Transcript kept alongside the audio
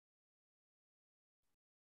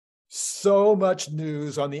so much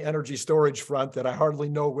news on the energy storage front that I hardly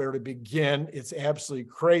know where to begin. It's absolutely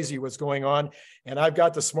crazy what's going on. And I've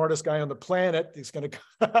got the smartest guy on the planet. He's going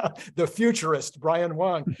to, the futurist, Brian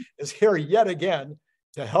Wang, is here yet again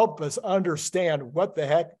to help us understand what the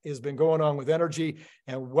heck has been going on with energy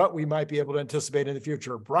and what we might be able to anticipate in the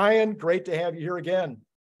future. Brian, great to have you here again.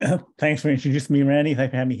 Thanks for introducing me, Randy.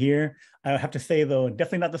 Thanks for having me here. I have to say, though,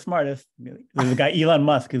 definitely not the smartest. There's the guy Elon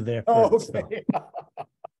Musk who's there. First, okay.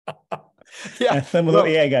 So. Yeah, and some of the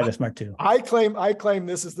AI guys are smart too. I claim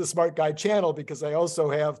this is the Smart Guy channel because I also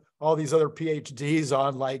have all these other PhDs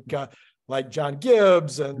on, like John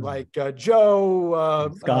Gibbs and like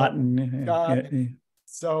Joe Scott and Scott.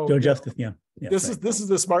 So Joe Justice. Yeah. This is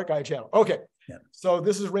the Smart Guy channel. Okay. Yeah. So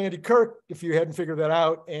this is Randy Kirk, if you hadn't figured that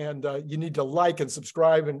out, and you need to like and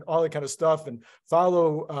subscribe and all that kind of stuff, and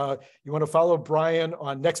follow. You want to follow Brian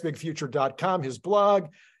on nextbigfuture.com, his blog,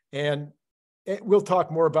 and we'll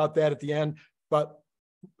talk more about that at the end. But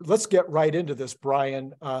let's get right into this,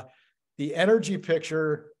 Brian. The energy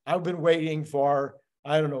picture. I've been waiting for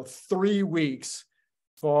 3 weeks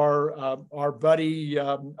for our buddy,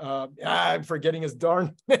 I'm forgetting his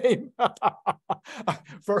darn name,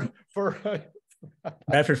 for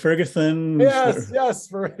Bradford Ferguson. Yes,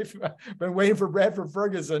 been waiting for Bradford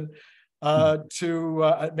Ferguson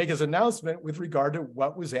to make his announcement with regard to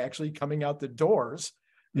what was actually coming out the doors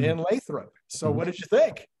in Lathrop. So what did you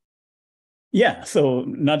think? Yeah, so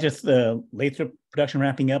not just the Lathrop production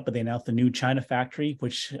ramping up, but they announced the new China factory,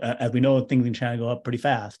 which, as we know, things in China go up pretty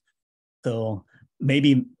fast. So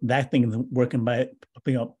maybe that thing is working by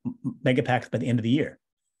putting up megapacks by the end of the year.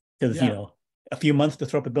 Because, a few months to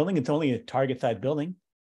throw up a building, it's only a target-sized building.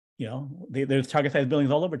 There's target-sized buildings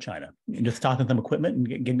all over China. And just stocking some equipment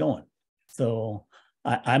and get going. So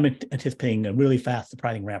I'm anticipating a really fast,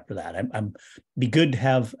 surprising ramp for that. I'm be good to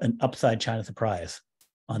have an upside China surprise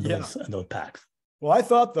on those packs. Well, I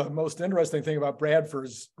thought the most interesting thing about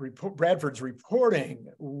Bradford's reporting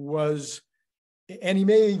was, and he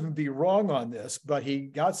may even be wrong on this, but he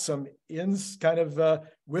got some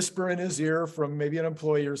whisper in his ear from maybe an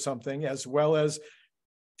employee or something, as well as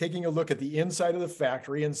taking a look at the inside of the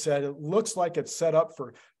factory, and said it looks like it's set up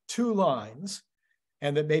for 2 lines,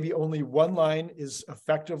 and that maybe only 1 line is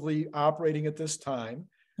effectively operating at this time,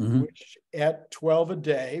 which at 12 a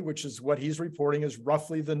day, which is what he's reporting is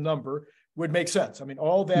roughly the number, would make sense. I mean,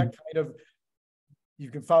 all that kind of, you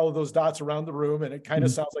can follow those dots around the room, and it kind of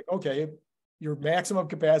sounds like, okay, your maximum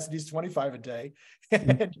capacity is 25 a day,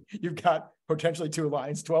 and you've got potentially 2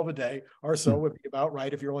 lines, 12 a day or so would be about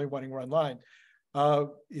right if you're only wanting 1 line.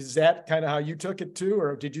 Is that kind of how you took it too,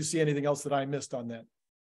 or did you see anything else that I missed on that?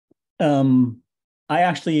 I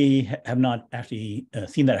actually have not actually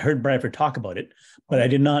seen that. I heard Bradford talk about it, but I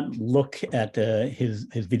did not look at his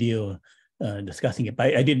video discussing it.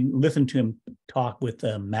 But I did listen to him talk with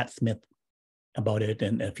Matt Smith about it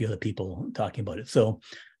and a few other people talking about it. So,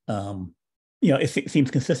 it seems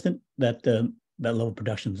consistent that that level of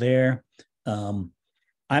production's there. I'm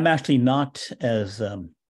actually not as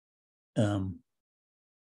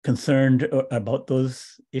concerned about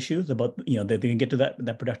those issues, about that they can get to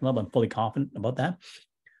that production level. I'm fully confident about that.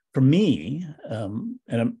 For me, and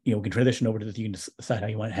we can transition over to this. You can decide how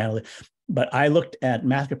you want to handle it. But I looked at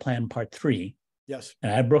Master Plan Part 3. Yes,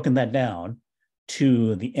 and I've broken that down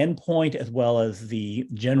to the endpoint as well as the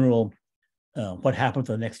general what happens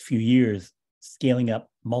for the next few years, scaling up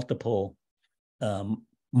multiple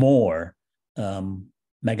more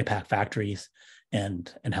megapack factories.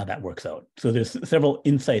 And how that works out. So there's several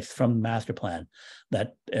insights from the master plan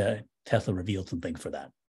that Tesla revealed some things for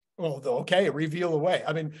that. Well, okay, reveal away.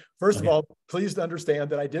 I mean, first of all, please understand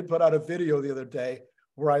that I did put out a video the other day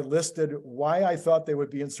where I listed why I thought they would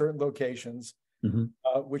be in certain locations,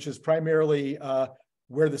 which is primarily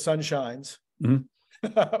where the sun shines.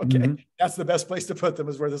 That's the best place to put them,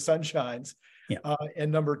 is where the sun shines.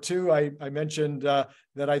 And number 2, I mentioned that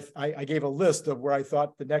I gave a list of where I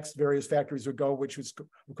thought the next various factories would go, which was,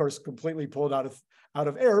 of course, completely pulled out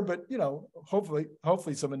of air, but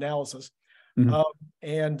hopefully some analysis.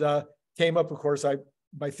 And came up, of course,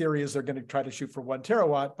 my theory is they're going to try to shoot for 1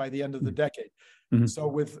 terawatt by the end of the decade.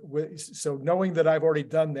 So so knowing that I've already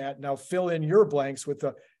done that, now fill in your blanks with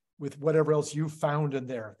whatever else you found in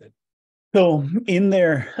there. So in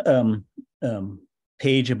their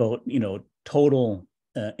page about total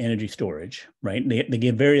energy storage, right? They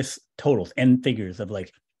give various totals and figures of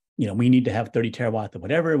we need to have 30 terawatts of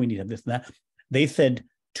whatever, we need to have this and that. They said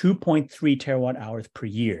 2.3 terawatt hours per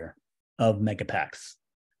year of megapacks.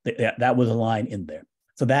 That was a line in there.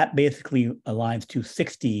 So that basically aligns to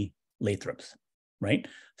 60 Lathrops. right?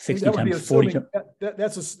 60 that would be times 40 assuming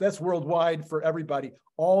that's worldwide for everybody,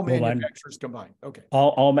 all manufacturers combined. Okay.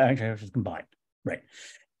 All manufacturers combined, right?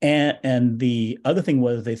 And the other thing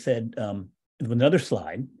was they said with another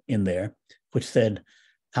slide in there, which said,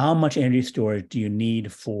 how much energy storage do you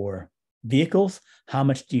need for vehicles? How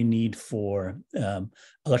much do you need for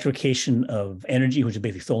electrification of energy, which is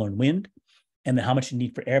basically solar and wind? And then how much you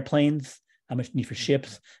need for airplanes, how much you need for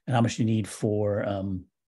ships, and how much you need for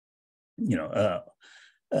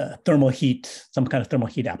thermal heat, some kind of thermal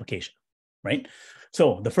heat application, right?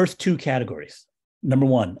 So the first two categories, number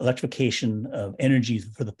one, electrification of energies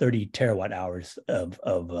for the 30 terawatt hours of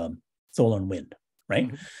solar and wind, right?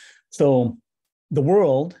 Mm-hmm. So the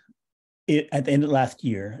world, at the end of last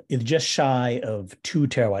year, is just shy of 2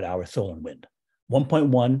 terawatt hours solar and wind,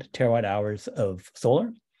 1.1 terawatt hours of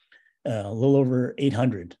solar, a little over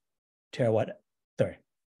 800 gigawatt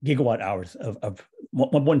hours of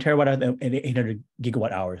 1 terawatt hour and 800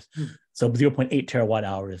 gigawatt hours. So 0.8 terawatt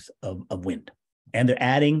hours of wind. And they're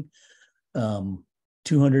adding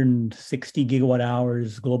 260 gigawatt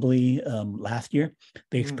hours globally last year.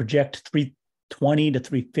 They project 320 to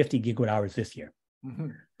 350 gigawatt hours this year.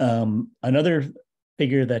 Another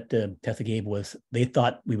figure that Tesla gave was they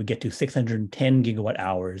thought we would get to 610 gigawatt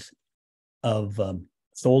hours of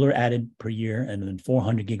solar added per year, and then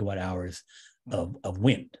 400 gigawatt hours of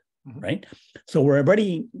wind, right? So we're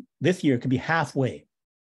already, this year could be halfway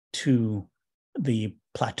to the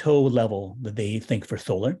plateau level that they think for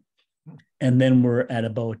solar. And then we're at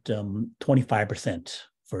about 25%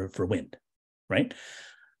 for wind, right?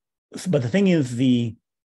 So, but the thing is the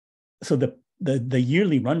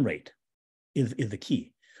yearly run rate is the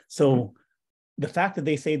key. So the fact that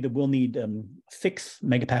they say that we'll need 6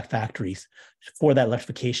 megapack factories for that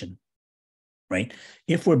electrification, right?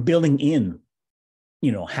 If we're building in,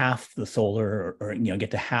 half the solar or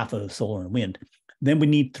get to half of the solar and wind, then we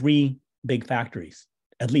need 3 big factories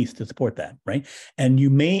at least to support that, right? And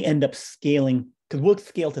you may end up scaling, because we'll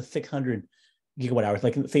scale to 600 gigawatt hours.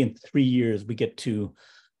 Like say in 3 years, we get to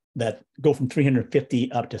that, go from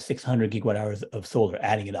 350 up to 600 gigawatt hours of solar,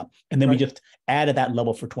 adding it up. And then we just add at that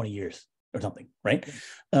level for 20 years or something, right?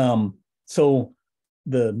 So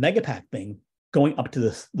the megapack thing, going up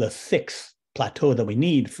to the 6 plateau that we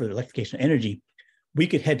need for the electrification of energy, we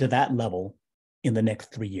could head to that level in the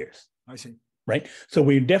next 3 years. I see. Right. So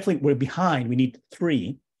we're behind. We need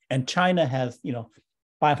 3. And China has,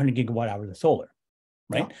 500 gigawatt hours of solar.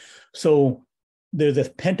 Right. Yeah. So there's this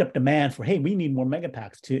pent up demand for, hey, we need more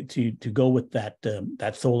megapacks to go with that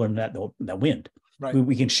solar and that wind. Right.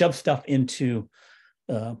 We can shove stuff into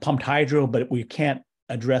pumped hydro, but we can't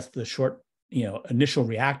address the short, initial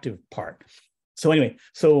reactive part. So anyway,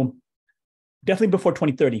 so definitely before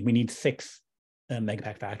 2030, we need 6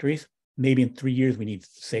 megapack factories. Maybe in 3 years, we need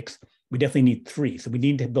 6. We definitely need 3. So we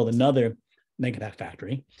need to build another megapack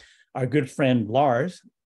factory. Our good friend Lars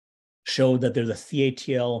showed that there's a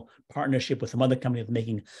CATL partnership with some other company that's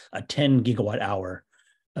making a 10 gigawatt hour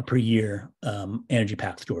per year energy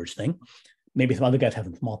pack storage thing. Maybe some other guys have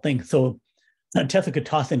some small things. So Tesla could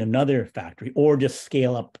toss in another factory or just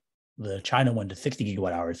scale up the China one to 60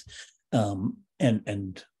 gigawatt hours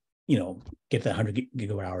and get that 100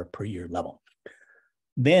 gigawatt hour per year level.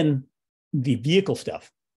 Then the vehicle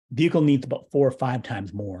stuff. Vehicle needs about 4 or 5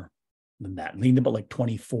 times more than that. Needs about like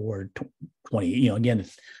 24, 20. Again,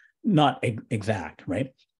 it's not exact,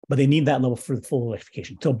 right? But they need that level for the full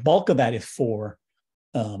electrification. So bulk of that is for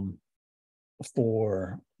semi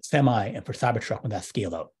and for Cybertruck when that's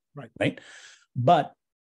scaled out, right? But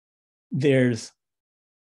there's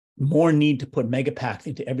more need to put megapacks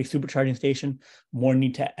into every supercharging station. More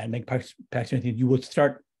need to add megapacks. You will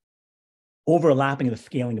start overlapping the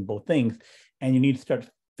scaling of both things, and you need to start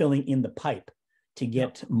filling in the pipe to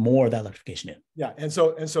get more of that electrification in. Yeah, and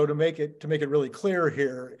so to make it really clear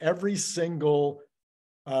here, every single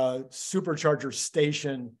supercharger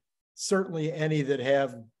station, certainly any that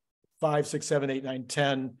have 5, 6, 7, 8, 9,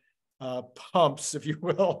 10 pumps, if you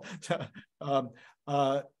will,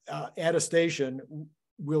 at a station,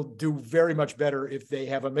 will do very much better if they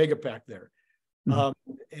have a megapack there.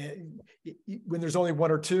 When there's only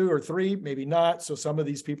 1 or 2 or 3, maybe not. So some of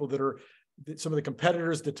these people some of the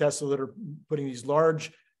competitors to Tesla that are putting these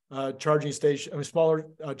large smaller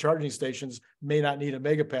charging stations may not need a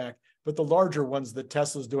megapack, but the larger ones that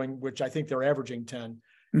Tesla's doing, which I think they're averaging 10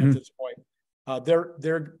 at this point,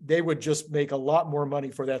 they would just make a lot more money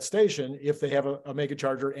for that station if they have a mega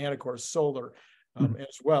charger and of course solar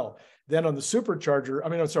as well. Then on the supercharger,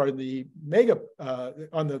 the mega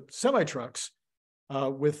on the semi trucks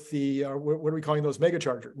with the what are we calling those, mega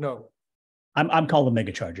charger? No. I'm calling them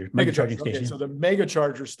mega chargers. Mega charging stations. Okay, so the mega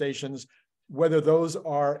charger stations, whether those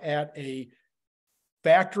are at a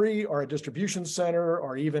factory or a distribution center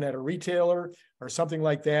or even at a retailer or something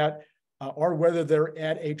like that, or whether they're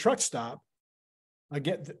at a truck stop.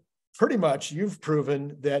 Again, pretty much you've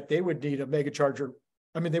proven that they would need a mega charger.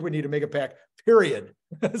 I mean, they would need a mega pack, period.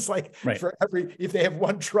 It's like for if they have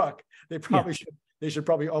one truck, they probably should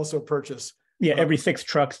probably also purchase. Yeah, every 6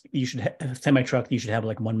 trucks, you should semi truck, you should have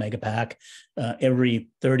like 1 mega pack. Every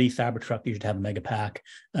 30 Cybertruck, you should have a mega pack.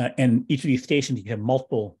 And each of these stations, you can have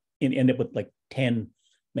multiple and end up with like 10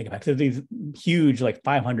 mega packs. So these huge, like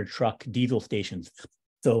 500 truck diesel stations.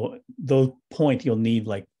 So those points, you'll need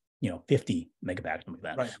like, 50 mega packs, something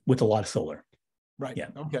like that, with a lot of solar. Right. Yeah.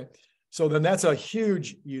 Okay. So then that's a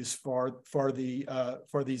huge use for these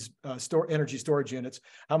energy storage units.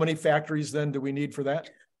 How many factories then do we need for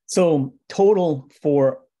that? So total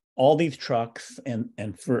for all these trucks and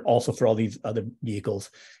for all these other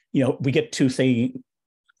vehicles, we get to say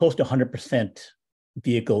close to 100%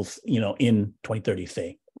 vehicles, in 2030,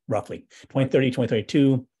 say roughly 2030,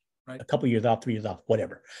 2032, a couple of years off, 3 years off,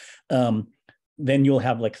 whatever. Then you'll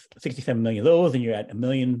have like 67 million of those, and you're at 1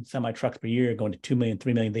 million semi trucks per year, going to 2 million,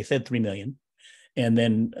 3 million. They said 3 million, and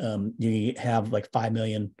then you have like 5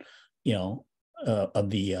 million, of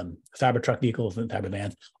the Cybertruck vehicles and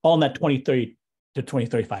Cybervans, all in that 2030 to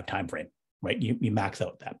 2035 timeframe, right? You max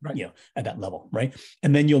out that, at that level, right?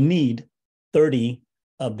 And then you'll need 30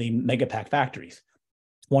 of the mega pack factories,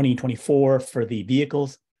 24 for the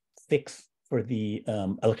vehicles, 6 for the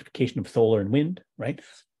electrification of solar and wind, right?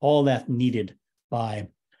 All that's needed by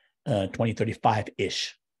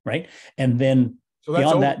 2035-ish, right? And then so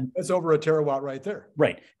that's over a terawatt right there.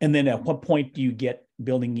 Right. And then at what point do you get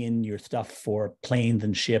building in your stuff for planes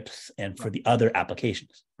and ships and for the other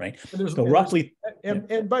applications, right? So roughly.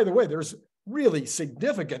 And by the way, there's really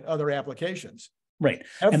significant other applications. Right.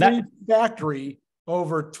 Every factory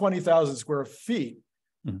over 20,000 square feet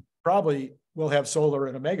probably will have solar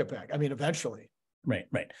in a mega pack. I mean, eventually. Right.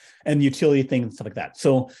 And utility things and stuff like that.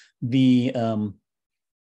 So the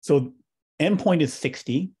endpoint is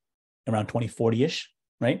 60 around 2040-ish,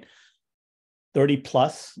 right? 30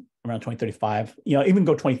 plus around 2035, even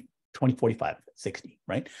go 2045, 60,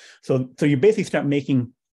 right? So you basically start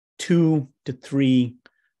making 2 to 3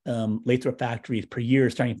 Lathrop factories per year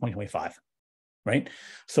starting in 2025, right?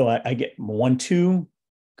 So I get 1, 2,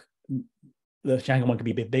 the Shanghai one could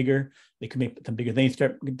be a bit bigger. They could make them bigger. Then you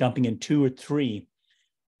start dumping in 2 or 3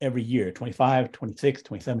 every year, 25, 26,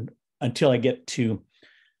 27, until I get to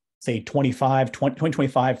say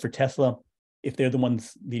 2025 for Tesla. If they're the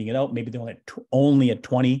ones leading it out, maybe they're only at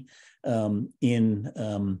 20 in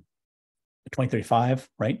 2035,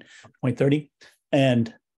 right? 2030.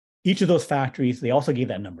 And each of those factories, they also gave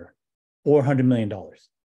that number, $400 million,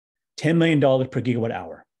 $10 million per gigawatt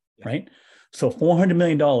hour, right? So $400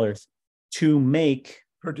 million to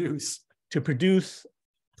produce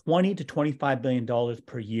 $20 to $25 billion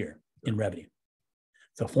per year in revenue.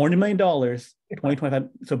 So $400 million, 2025.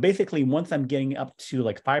 So basically, once I'm getting up to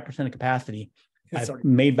like 5% of capacity, I've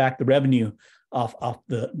made back the revenue off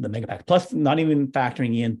the megapack, plus not even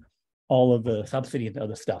factoring in all of the subsidy and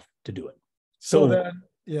other stuff to do it. So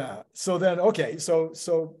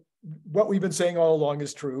what we've been saying all along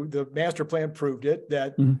is true. The master plan proved it,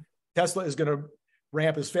 that Tesla is going to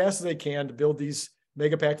ramp as fast as they can to build these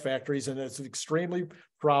megapack factories, and it's extremely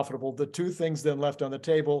profitable. The two things then left on the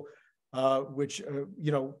table, which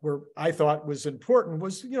were I thought was important,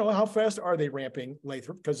 was how fast are they ramping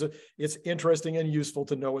Lathrop, because it's interesting and useful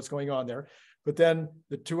to know what's going on there. But then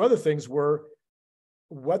the two other things were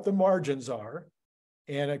what the margins are,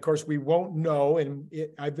 and of course we won't know. And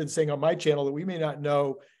I've been saying on my channel that we may not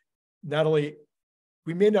know. Not only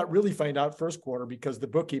we may not really find out first quarter because the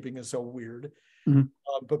bookkeeping is so weird.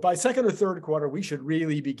 But by second or third quarter, we should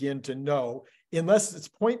really begin to know, unless it's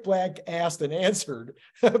point blank asked and answered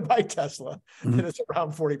by Tesla, that it's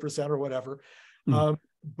around 40% or whatever.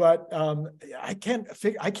 But I can't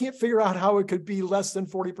figure out how it could be less than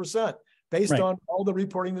 40% based on all the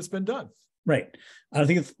reporting that's been done. Right. I don't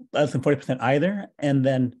think it's less than 40% either. And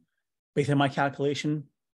then based on my calculation,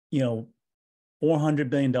 $400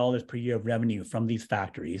 billion per year of revenue from these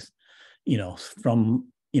factories, from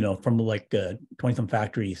like 20-some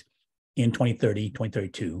factories in 2030,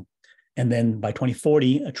 2032. And then by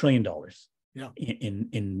 2040, $1 trillion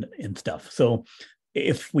in stuff. So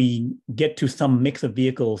if we get to some mix of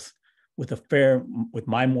vehicles with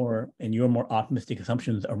my more and your more optimistic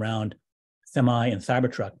assumptions around semi and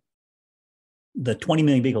Cybertruck, the 20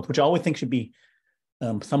 million vehicles, which I always think should be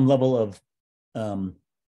some level of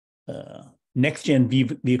next-gen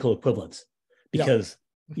vehicle equivalents, because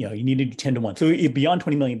You need to do 10 to 1. So beyond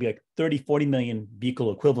 20 million, it'd be like 30, 40 million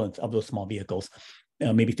vehicle equivalents of those small vehicles,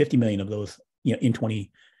 maybe 50 million of those, in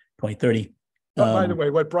 2030. By the way,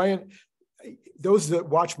 what Brian, those that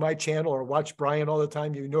watch my channel or watch Brian all the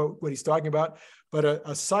time, you know what he's talking about. But a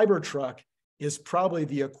Cybertruck is probably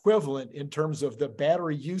the equivalent in terms of the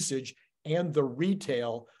battery usage and the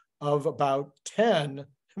retail of about 10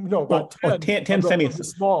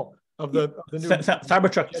 semis. Of the new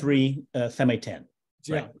Cybertruck 3, Semi 10.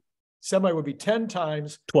 Yeah. Right. Semi would be 10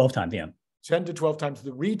 times. 12 times, yeah. 10 to 12 times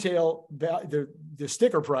the retail, the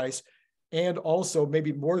sticker price, and also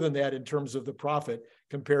maybe more than that in terms of the profit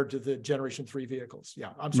compared to the Generation 3 vehicles.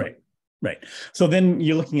 Yeah, I'm sorry. Right. So then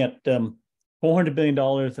you're looking at $400 billion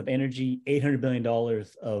of energy, $800 billion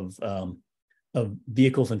of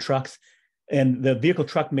vehicles and trucks. And the vehicle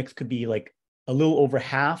truck mix could be like a little over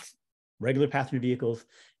half regular passenger vehicles,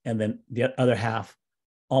 and then the other half,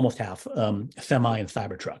 almost half, semi and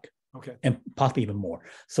Cybertruck. Okay. And possibly even more.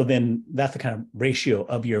 So then that's the kind of ratio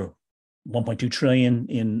of your 1.2 trillion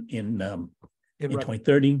in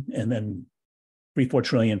 2030, and then 3-4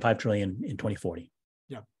 trillion, 5 trillion in 2040.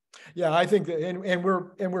 Yeah, I think that, and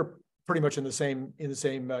we're pretty much in the same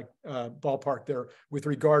ballpark there with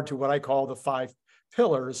regard to what I call the 5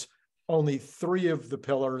 pillars. Only 3 of the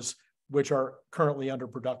pillars which are currently under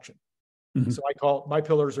production. Mm-hmm. So I call my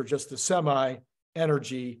pillars are just the semi,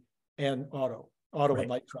 energy, and auto and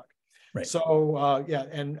light truck. Right. So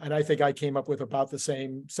and I think I came up with about the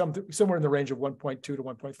same, somewhere in the range of 1.2 to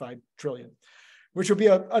 1.5 trillion, which would be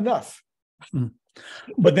enough. Mm.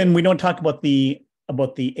 But then we don't talk about the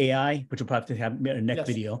AI, which we'll probably have in our next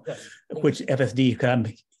video, which FSD, I'm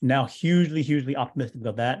now hugely optimistic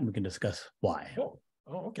about that, and we can discuss why. Oh,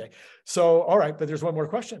 okay. So, all right, but there's one more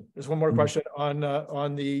question. There's one more question on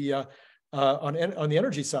the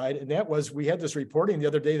energy side, and that was, we had this reporting the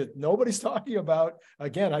other day that nobody's talking about.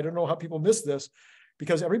 Again, I don't know how people miss this,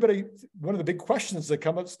 because one of the big questions that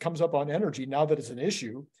comes up on energy now that it's an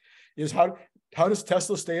issue is how does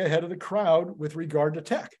Tesla stay ahead of the crowd with regard to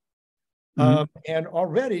tech? Mm-hmm. And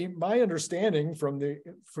already my understanding from the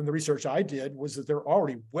research I did was that they're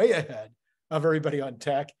already way ahead of everybody on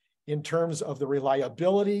tech in terms of the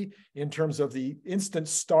reliability, in terms of the instant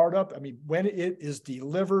startup. I mean, when it is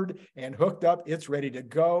delivered and hooked up, it's ready to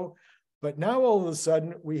go. But now all of a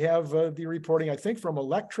sudden we have the reporting, I think from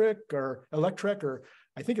Electric, or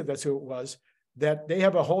I think that's who it was, that they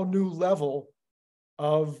have a whole new level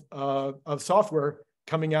of software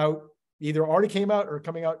coming out, either already came out or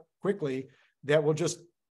coming out quickly, that will just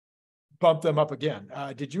bump them up again.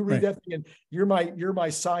 Did you read that thing? And you're my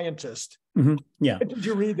scientist. Mm-hmm. Yeah. Did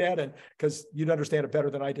you read that? And because you'd understand it better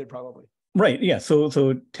than I did, probably. Right. Yeah. So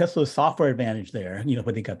Tesla's software advantage there,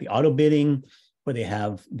 where they got the auto bidding, where they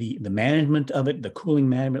have the management of it, the cooling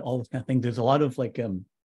management, all this kind of thing. There's a lot of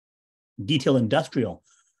detailed industrial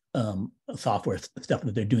software stuff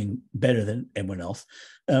that they're doing better than everyone else.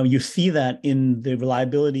 You see that in the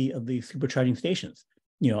reliability of the supercharging stations.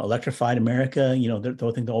 Electrified America,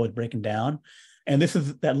 those things are always breaking down. And this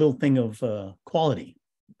is that little thing of quality,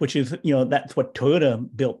 which is, that's what Toyota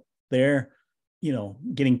built there,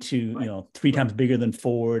 getting to, 3 times bigger than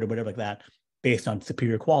Ford or whatever like that, based on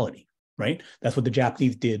superior quality, right? That's what the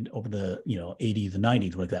Japanese did over the, 80s and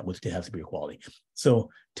 90s, like that, was to have superior quality.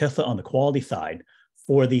 So Tesla on the quality side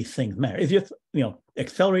for these things matter. It's just,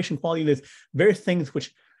 acceleration quality. There's various things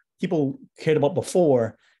which people cared about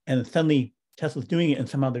before, and suddenly Tesla's doing it, and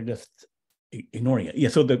somehow they're just ignoring it. Yeah.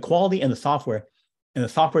 So the quality and the software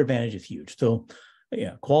advantage is huge. So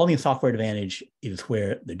yeah, quality and software advantage is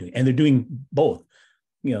where they're doing, and they're doing both.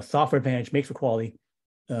 Software advantage makes for quality,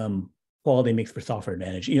 quality makes for software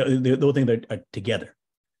advantage. Those things are together.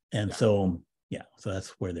 And so that's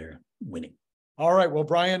where they're winning. All right. Well,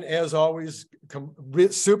 Brian, as always,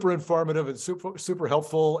 super informative and super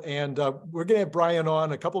helpful. And we're going to have Brian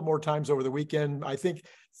on a couple more times over the weekend. I think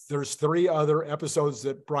there's 3 other episodes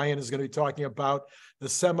that Brian is going to be talking about the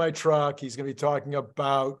semi-truck. He's going to be talking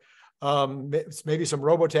about maybe some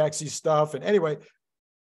robotaxi stuff. And anyway,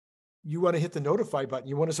 you want to hit the notify button.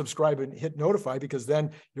 You want to subscribe and hit notify, because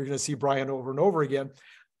then you're going to see Brian over and over again.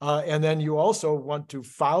 And then you also want to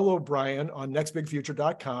follow Brian on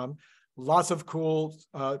nextbigfuture.com. Lots of cool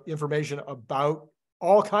information about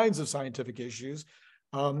all kinds of scientific issues.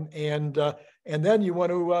 And then you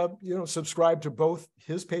want to, subscribe to both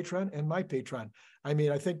his Patreon and my Patreon. I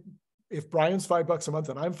mean, I think if Brian's $5 a month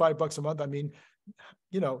and I'm $5 a month, I mean,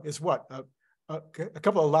 it's what? A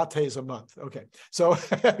couple of lattes a month. Okay. So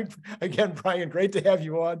again, Brian, great to have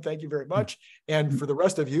you on. Thank you very much. And for the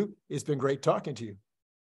rest of you, it's been great talking to you.